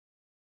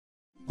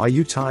Are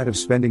you tired of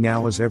spending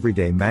hours every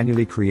day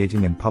manually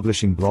creating and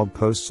publishing blog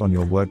posts on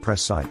your WordPress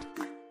site?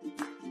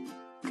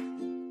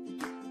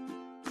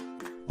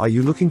 Are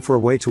you looking for a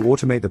way to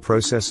automate the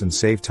process and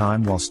save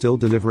time while still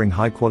delivering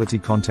high-quality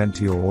content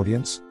to your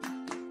audience?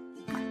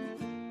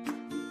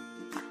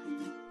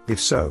 If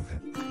so,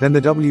 then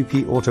the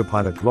WP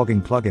Autopilot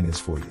blogging plugin is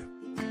for you.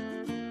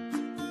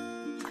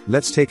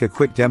 Let's take a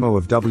quick demo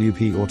of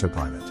WP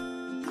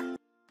Autopilot.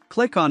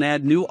 Click on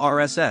Add New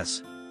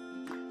RSS.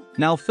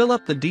 Now fill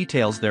up the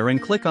details there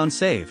and click on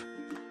Save.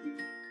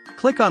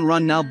 Click on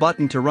Run Now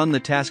button to run the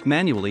task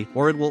manually,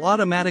 or it will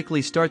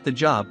automatically start the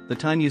job the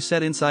time you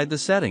set inside the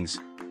settings.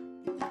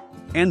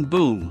 And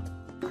boom!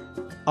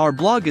 Our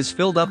blog is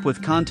filled up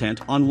with content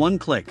on one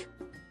click.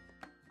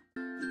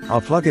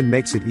 Our plugin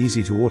makes it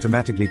easy to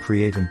automatically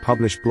create and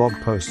publish blog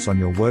posts on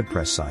your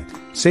WordPress site,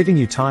 saving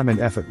you time and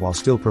effort while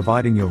still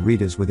providing your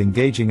readers with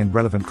engaging and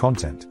relevant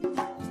content.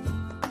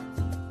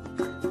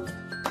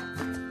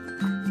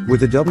 With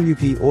the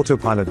WP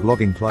Autopilot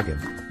blogging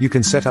plugin, you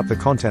can set up the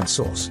content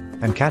source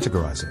and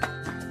categorize it.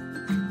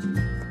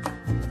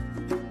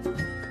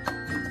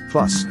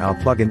 Plus, our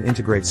plugin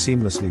integrates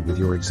seamlessly with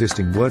your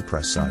existing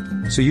WordPress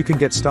site, so you can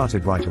get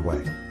started right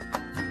away.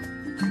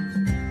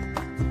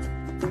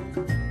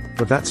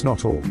 But that's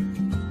not all.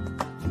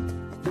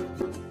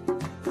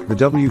 The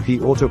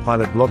WP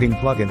Autopilot blogging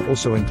plugin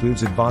also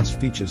includes advanced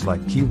features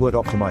like keyword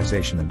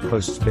optimization and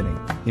post spinning,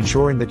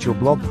 ensuring that your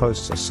blog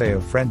posts are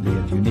SEO-friendly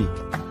and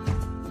unique.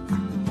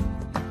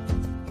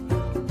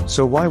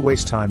 So why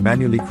waste time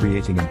manually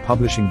creating and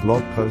publishing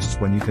blog posts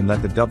when you can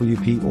let the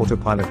WP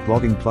Autopilot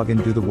blogging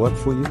plugin do the work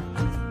for you?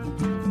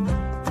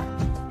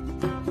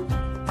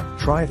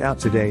 Try it out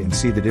today and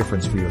see the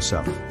difference for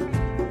yourself.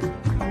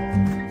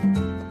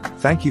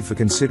 Thank you for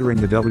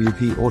considering the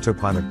WP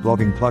Autopilot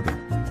blogging plugin.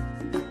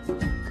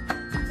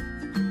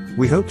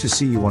 We hope to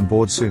see you on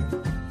board soon.